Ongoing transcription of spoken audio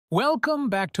Welcome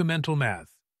back to Mental Math.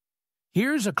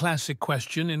 Here's a classic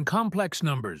question in complex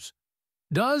numbers.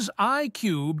 Does I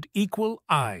cubed equal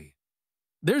I?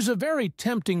 There's a very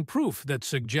tempting proof that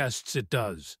suggests it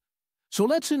does. So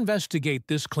let's investigate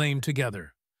this claim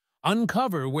together,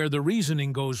 uncover where the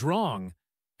reasoning goes wrong,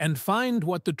 and find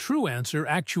what the true answer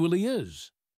actually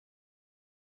is.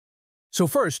 So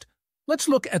first, let's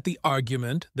look at the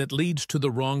argument that leads to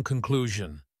the wrong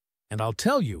conclusion. And I'll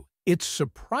tell you, it's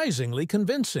surprisingly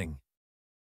convincing.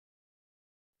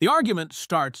 The argument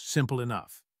starts simple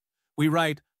enough. We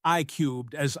write I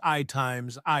cubed as I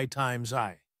times I times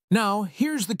I. Now,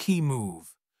 here's the key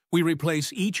move. We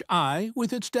replace each I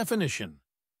with its definition,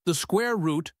 the square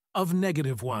root of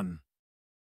 -1.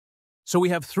 So we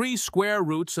have 3 square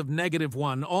roots of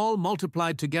 -1 all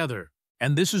multiplied together,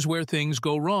 and this is where things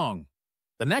go wrong.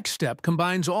 The next step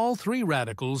combines all 3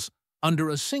 radicals under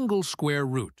a single square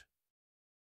root.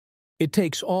 It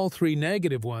takes all 3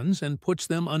 negative ones and puts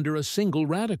them under a single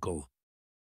radical.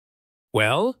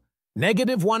 Well,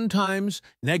 -1 times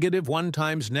 -1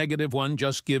 times -1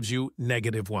 just gives you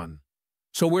 -1.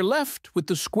 So we're left with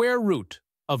the square root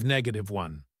of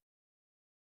 -1,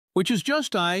 which is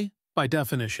just I by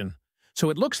definition.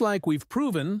 So it looks like we've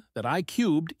proven that I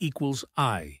cubed equals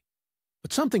I.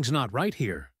 But something's not right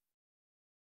here.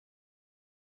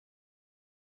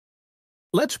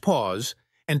 Let's pause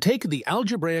and take the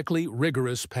algebraically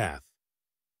rigorous path.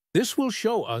 This will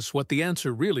show us what the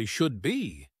answer really should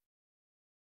be.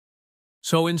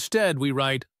 So instead we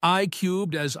write I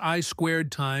cubed as I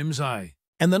squared times I.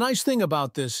 And the nice thing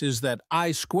about this is that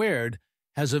I squared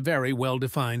has a very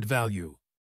well-defined value.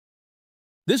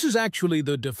 This is actually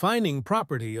the defining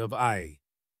property of I.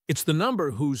 It's the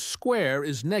number whose square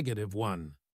is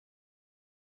 -1.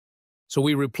 So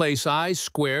we replace I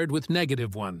squared with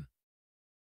 -1.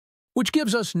 Which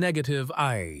gives us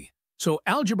 -I. So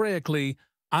algebraically,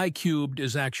 I cubed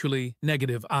is actually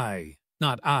 -I,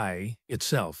 not I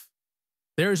itself.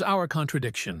 There's our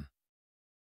contradiction.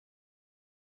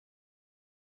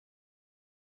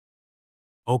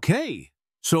 Okay,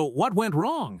 so what went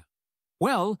wrong?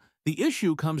 Well, the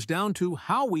issue comes down to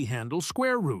how we handle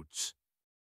square roots.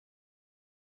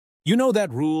 You know that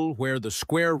rule where the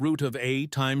square root of A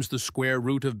times the square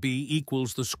root of B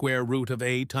equals the square root of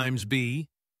A times B?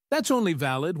 That's only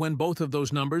valid when both of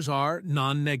those numbers are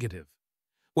non-negative.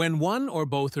 When one or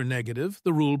both are negative,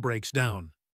 the rule breaks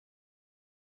down.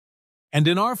 And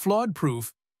in our flawed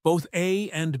proof, both A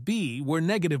and B were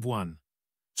 -1.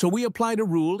 So we applied a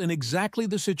rule in exactly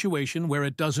the situation where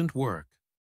it doesn't work.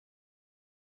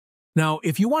 Now,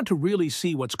 if you want to really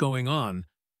see what's going on,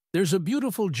 there's a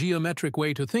beautiful geometric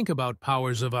way to think about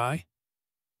powers of I.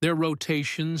 They're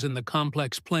rotations in the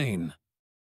complex plane.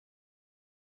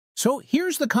 So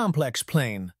here's the complex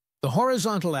plane. The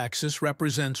horizontal axis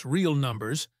represents real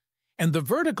numbers, and the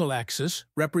vertical axis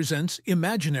represents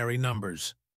imaginary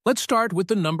numbers. Let's start with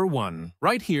the number 1,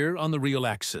 right here on the real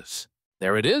axis.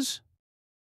 There it is.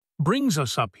 Brings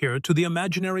us up here to the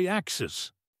imaginary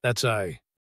axis. That's I.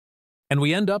 And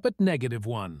we end up at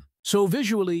 -1. So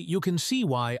visually, you can see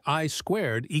why I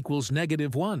squared equals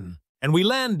 -1. And we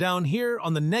land down here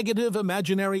on the negative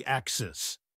imaginary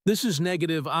axis. This is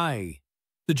 -I.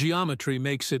 The geometry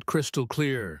makes it crystal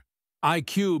clear. I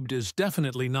cubed is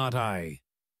definitely not I.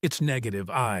 It's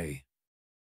 -I.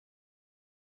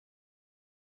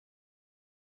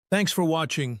 Thanks for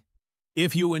watching.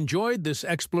 If you enjoyed this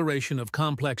exploration of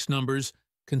complex numbers,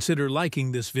 consider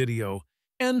liking this video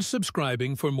and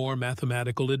subscribing for more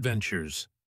mathematical adventures.